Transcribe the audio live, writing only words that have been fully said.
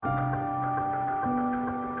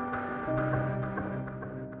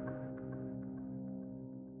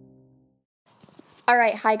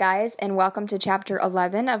Alright, hi guys, and welcome to Chapter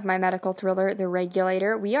 11 of my medical thriller, The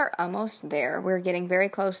Regulator. We are almost there. We're getting very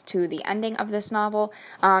close to the ending of this novel,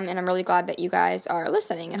 and I'm really glad that you guys are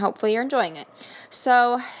listening, and hopefully you're enjoying it.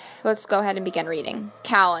 So, let's go ahead and begin reading.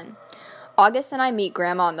 Callan. August and I meet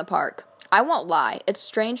Grandma in the park. I won't lie, it's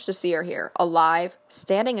strange to see her here, alive,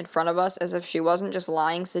 standing in front of us as if she wasn't just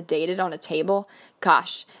lying sedated on a table.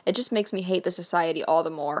 Gosh, it just makes me hate the society all the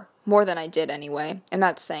more than I did anyway, and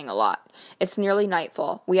that's saying a lot. It's nearly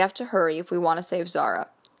nightfall. We have to hurry if we want to save Zara.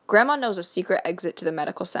 Grandma knows a secret exit to the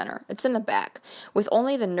medical center. It's in the back. With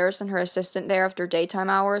only the nurse and her assistant there after daytime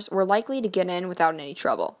hours, we're likely to get in without any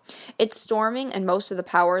trouble. It's storming, and most of the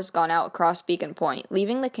power has gone out across Beacon Point,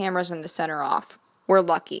 leaving the cameras in the center off. We're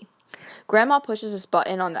lucky. Grandma pushes this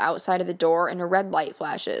button on the outside of the door, and a red light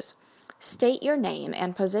flashes. State your name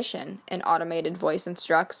and position, an automated voice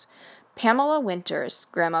instructs. Pamela Winters,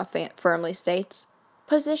 Grandma firmly states.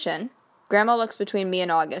 Position. Grandma looks between me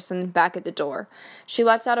and August and then back at the door. She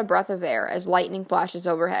lets out a breath of air as lightning flashes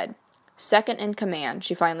overhead. Second in command,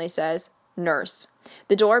 she finally says. Nurse.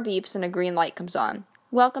 The door beeps and a green light comes on.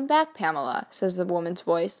 Welcome back, Pamela, says the woman's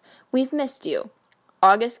voice. We've missed you.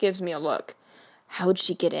 August gives me a look. How'd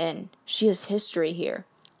she get in? She has history here.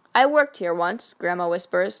 I worked here once, Grandma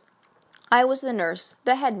whispers. I was the nurse,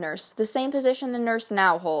 the head nurse, the same position the nurse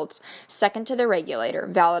now holds, second to the regulator,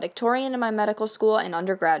 valedictorian in my medical school and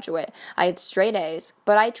undergraduate. I had straight A's,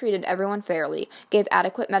 but I treated everyone fairly, gave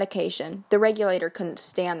adequate medication. The regulator couldn't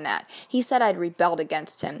stand that. He said I'd rebelled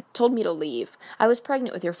against him, told me to leave. I was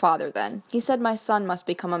pregnant with your father then. He said my son must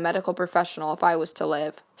become a medical professional if I was to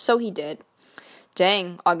live. So he did.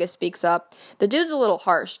 Dang, August speaks up. The dude's a little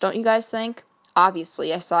harsh, don't you guys think?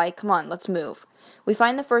 Obviously, I sigh. Come on, let's move. We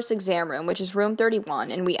find the first exam room, which is room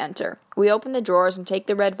 31, and we enter. We open the drawers and take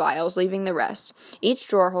the red vials, leaving the rest. Each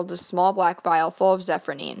drawer holds a small black vial full of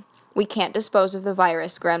zephyrine. We can't dispose of the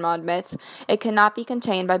virus, Grandma admits. It cannot be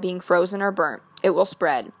contained by being frozen or burnt. It will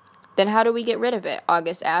spread. Then how do we get rid of it?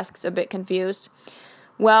 August asks, a bit confused.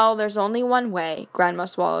 Well, there's only one way, Grandma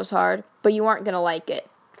swallows hard, but you aren't going to like it.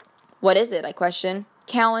 What is it? I question.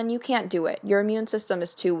 Callan, you can't do it. Your immune system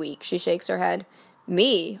is too weak. She shakes her head.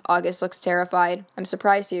 Me? August looks terrified. I'm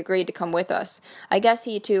surprised he agreed to come with us. I guess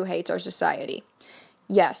he, too, hates our society.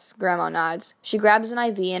 Yes, Grandma nods. She grabs an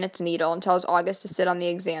IV and its needle and tells August to sit on the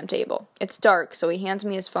exam table. It's dark, so he hands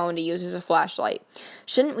me his phone to use as a flashlight.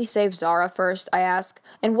 Shouldn't we save Zara first? I ask.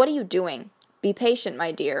 And what are you doing? Be patient,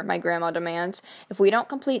 my dear, my grandma demands. If we don't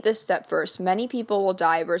complete this step first, many people will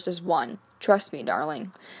die versus one. Trust me,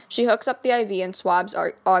 darling. She hooks up the IV and swabs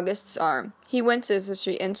August's arm. He winces as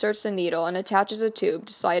she inserts the needle and attaches a tube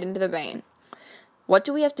to slide into the vein. What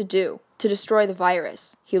do we have to do to destroy the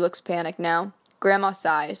virus? He looks panicked now. Grandma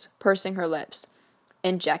sighs, pursing her lips.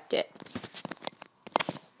 Inject it.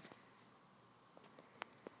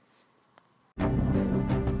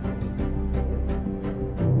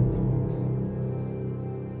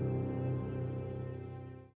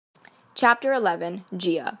 Chapter 11,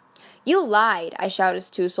 Gia. You lied, I shout as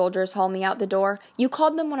two soldiers haul me out the door. You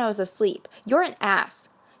called them when I was asleep. You're an ass.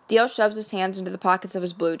 Theo shoves his hands into the pockets of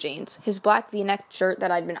his blue jeans. His black V-neck shirt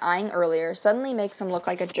that I'd been eyeing earlier suddenly makes him look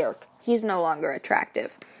like a jerk. He's no longer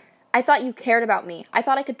attractive. I thought you cared about me. I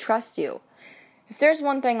thought I could trust you. If there's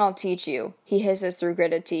one thing I'll teach you, he hisses through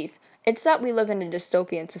gritted teeth, it's that we live in a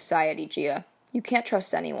dystopian society, Gia. You can't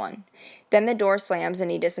trust anyone. Then the door slams and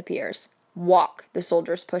he disappears. Walk, the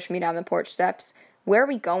soldiers push me down the porch steps. Where are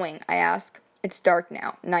we going? I ask. It's dark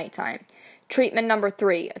now, nighttime. Treatment number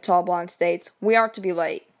 3, a tall blonde states. We aren't to be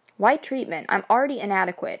late. Why treatment? I'm already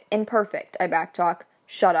inadequate, imperfect, I backtalk.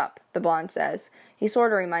 Shut up, the blonde says. He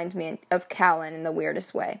sort of reminds me of Callan in the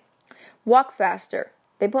weirdest way. Walk faster.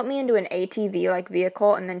 They put me into an ATV-like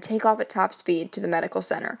vehicle and then take off at top speed to the medical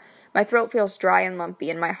center. My throat feels dry and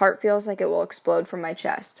lumpy, and my heart feels like it will explode from my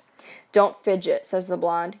chest. Don't fidget, says the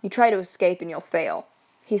blonde. You try to escape and you'll fail.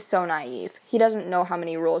 He's so naive. He doesn't know how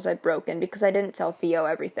many rules I've broken because I didn't tell Theo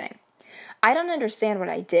everything. I don't understand what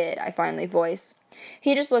I did, I finally voice.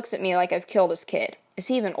 He just looks at me like I've killed his kid. Is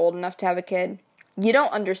he even old enough to have a kid? You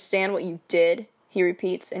don't understand what you did, he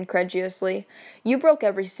repeats incredulously. You broke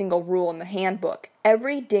every single rule in the handbook.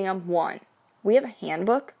 Every damn one. We have a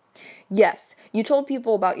handbook? Yes, you told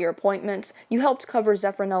people about your appointments. You helped cover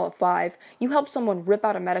Zephyrinella 5. You helped someone rip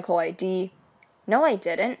out a medical ID. No, I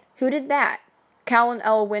didn't. Who did that? Callan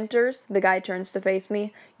L. Winters, the guy turns to face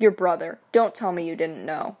me. Your brother. Don't tell me you didn't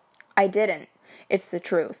know. I didn't. It's the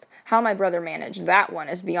truth. How my brother managed that one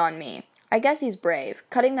is beyond me. I guess he's brave.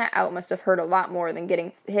 Cutting that out must have hurt a lot more than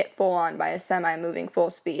getting hit full on by a semi moving full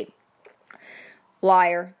speed.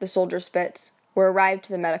 Liar, the soldier spits. We're arrived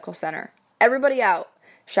to the medical center. Everybody out.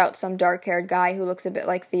 shouts some dark-haired guy who looks a bit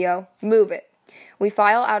like Theo. Move it. We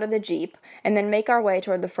file out of the Jeep, and then make our way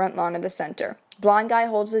toward the front lawn of the center. Blonde guy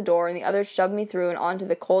holds the door, and the others shove me through and onto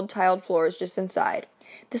the cold tiled floors just inside.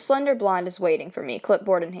 The slender blonde is waiting for me,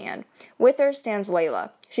 clipboard in hand. With her stands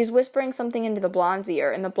Layla. She's whispering something into the blonde's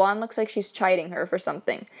ear, and the blonde looks like she's chiding her for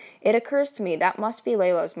something. It occurs to me that must be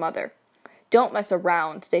Layla's mother. Don't mess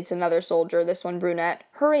around, states another soldier, this one brunette.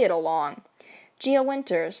 Hurry it along. Gia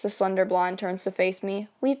Winters, the slender blonde turns to face me.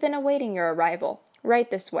 We've been awaiting your arrival. Right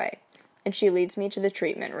this way. And she leads me to the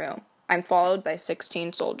treatment room. I'm followed by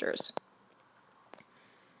 16 soldiers.